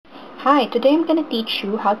Hi, today I'm gonna teach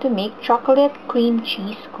you how to make chocolate cream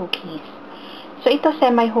cheese cookies. So ito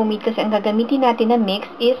semi-homemade kasi ang gagamitin natin na mix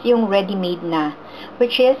is yung ready-made na,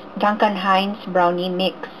 which is Duncan Hines Brownie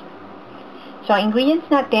mix. So ang ingredients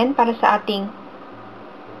natin para sa ating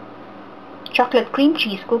chocolate cream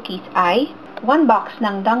cheese cookies ay 1 box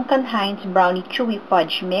ng Duncan Hines Brownie Chewy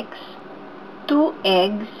Fudge mix, 2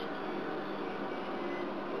 eggs,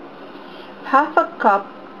 half a cup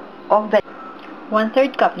of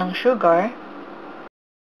 1/3 cup ng sugar.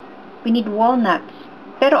 We need walnuts.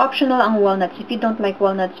 Pero optional ang walnuts. If you don't like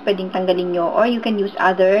walnuts, pwedeng tanggalin nyo. Or you can use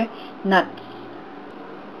other nuts.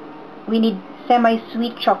 We need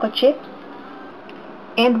semi-sweet chocolate chips.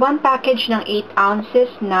 And 1 package ng 8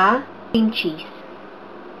 ounces na cream cheese.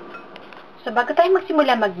 So bago tayo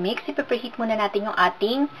magsimula mag-mix, ipipreheat muna natin yung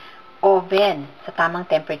ating oven sa tamang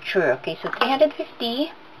temperature. Okay, so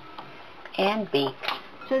 350 and bake.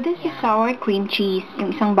 So this is our cream cheese,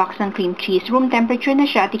 yung isang box ng cream cheese. Room temperature na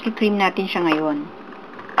siya at i-cream natin siya ngayon.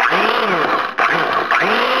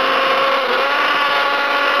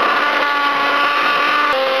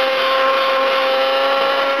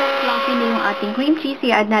 Fluffy na yung ating cream cheese,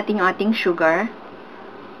 i-add natin yung ating sugar.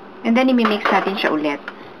 And then i-mix natin siya ulit.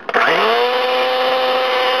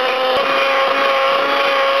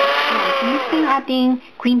 Mix na yung ating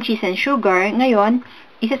cream cheese and sugar. Ngayon,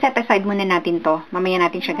 isa-set aside muna natin to. Mamaya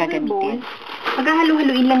natin siya gagamitin.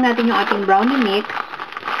 Maghahalu-haluin lang natin yung ating brownie mix.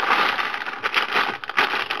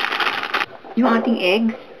 Yung ating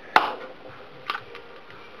eggs.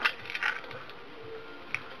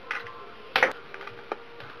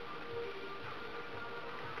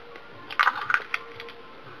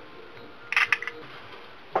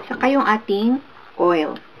 Saka yung ating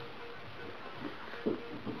oil.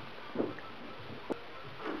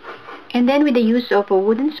 And then, with the use of a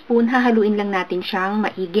wooden spoon, hahaluin lang natin siyang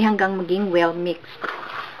maigi hanggang maging well mixed.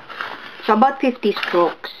 So, about 50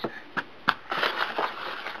 strokes.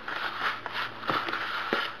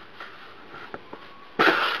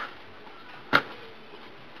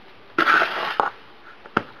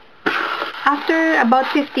 After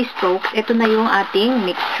about 50 strokes, ito na yung ating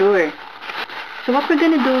mixture. So, what we're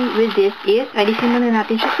gonna do with this is, alisin muna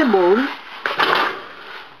natin siya sa bowl.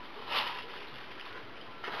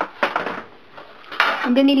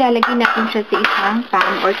 And then, ilalagay natin siya sa isang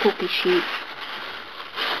pan or cookie sheet.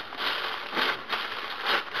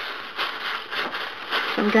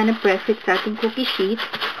 So, I'm gonna press it sa ating cookie sheet.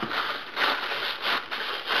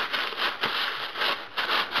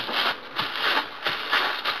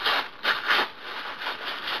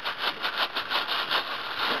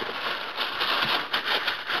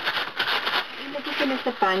 Ilagay ko na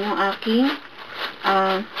sa pan yung aking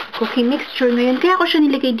cookie mixture. Ngayon, kaya ko siya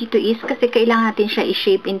nilagay dito is kasi kailangan natin siya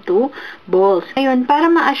i-shape into balls. Ngayon, para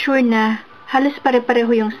ma-assure na halos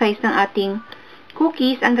pare-pareho yung size ng ating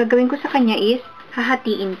cookies, ang gagawin ko sa kanya is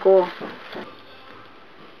hahatiin ko.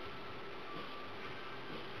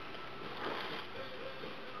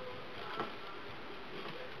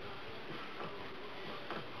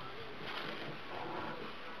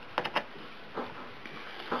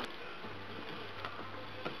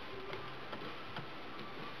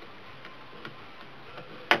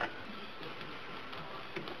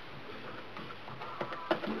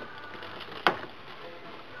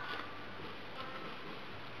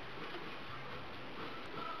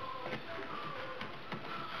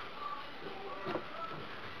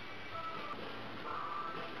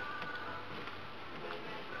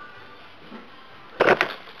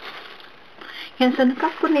 Yan, so nakap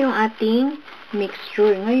ko na yung ating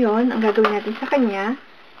mixture. Ngayon, ang gagawin natin sa kanya,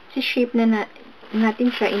 si-shape na natin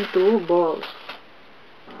siya into balls.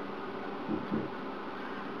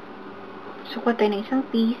 So, kuha tayo ng isang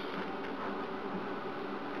piece.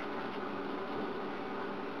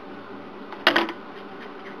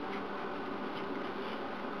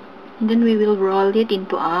 And then, we will roll it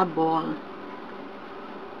into a ball.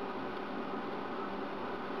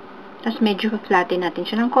 Tapos, medyo flatten natin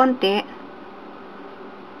siya ng konti.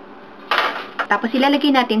 Tapos,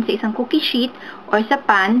 ilalagay natin sa isang cookie sheet or sa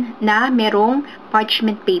pan na merong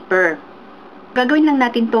parchment paper. Gagawin lang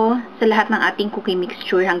natin to sa lahat ng ating cookie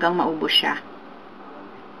mixture hanggang maubos siya.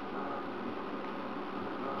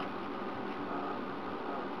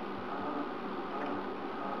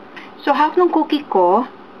 So, half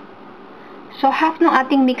ng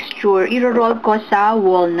ating mixture, i-roll ko sa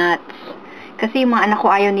walnuts. Kasi yung mga anak ko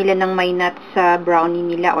ayaw nila ng may nuts sa brownie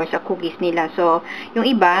nila or sa cookies nila. So, yung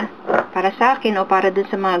iba, para sa akin o para dun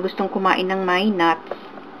sa mga gustong kumain ng may nuts.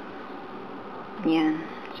 Yan.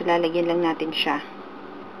 So, lalagyan lang natin siya.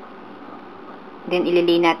 Then,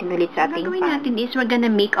 ilalay natin ulit sa ating pan. Gagawin natin is, we're gonna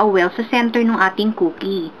make a well sa center ng ating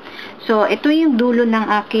cookie. So, ito yung dulo ng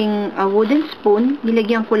aking wooden spoon.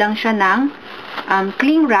 Nilagyan ko lang siya ng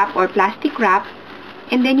cling wrap or plastic wrap.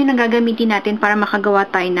 And then, yun ang gagamitin natin para makagawa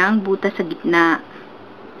tayo ng butas sa gitna.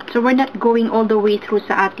 So, we're not going all the way through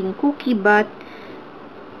sa ating cookie, but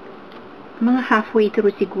mga halfway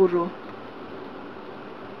through siguro.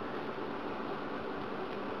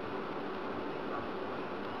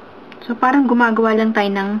 So, parang gumagawa lang tayo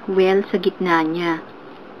ng well sa gitna niya.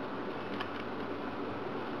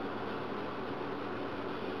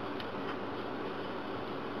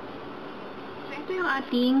 So, ito yung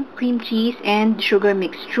ating cream cheese and sugar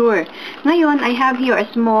mixture. Ngayon, I have here a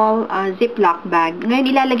small Ziploc bag.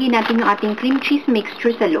 Ngayon, ilalagay natin yung ating cream cheese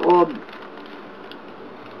mixture sa loob.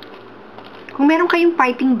 Kung meron kayong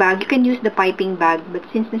piping bag, you can use the piping bag. But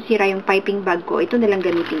since nasira yung piping bag ko, ito na lang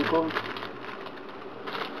gamitin ko.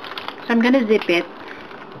 So, I'm gonna zip it.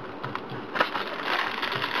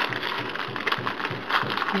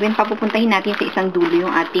 Then, papupuntahin natin sa isang dulo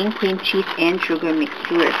yung ating cream cheese and sugar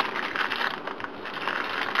mixture.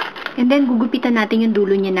 And then, gugupitan natin yung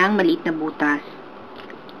dulo niya ng maliit na butas.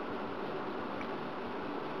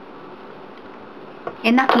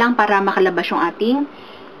 Enough lang para makalabas yung ating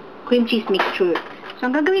cream cheese mixture. So,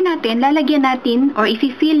 ang gagawin natin, lalagyan natin or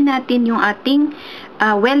i-fill natin yung ating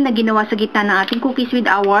well na ginawa sa gitna ng ating cookies with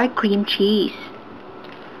our cream cheese.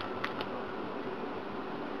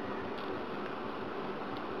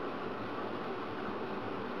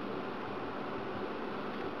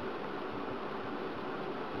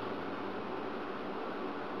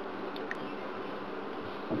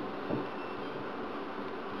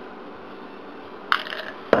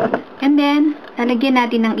 And then, lalagyan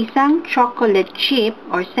natin ng isang chocolate chip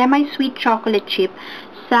or semi-sweet chocolate chip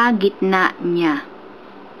sa gitna niya.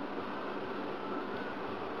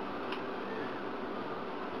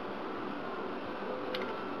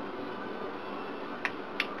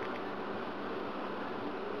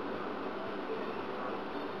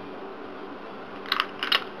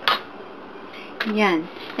 Yan.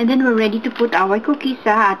 And then, we're ready to put our cookies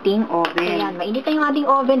sa ating oven. Ayan, mainit na yung ating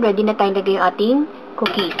oven. Ready na tayo lagay yung ating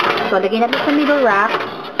cookies. So, lagay natin sa middle rack.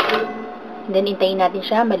 And then, intayin natin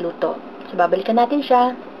siya maluto. So, babalikan natin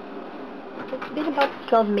siya. It's been about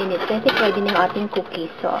 12 minutes. Kasi pwede na yung ating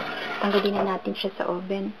cookies. So, tanggalin na natin siya sa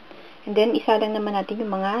oven. And then, isa lang naman natin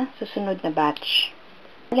yung mga susunod na batch.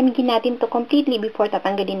 Lamigin natin to completely before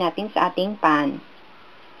tatanggalin natin sa ating pan.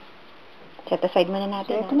 Set aside muna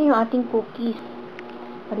natin. So, ito na yung ating cookies.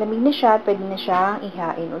 Malamig na siya at pwede na siyang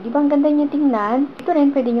ihain. O, di ba ang ganda niya tingnan? Ito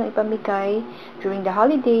rin pwede nyo ipamigay during the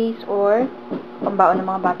holidays or pambaon ng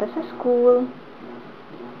mga bata sa school.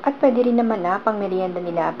 At pwede rin naman na pang merienda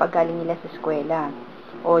nila pag galing nila sa eskwela.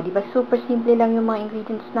 O, di ba super simple lang yung mga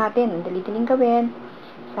ingredients natin. Ang dali din gawin.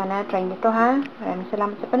 Sana try nito ha. Maraming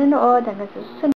salamat sa panonood. Hanggang sa susunod.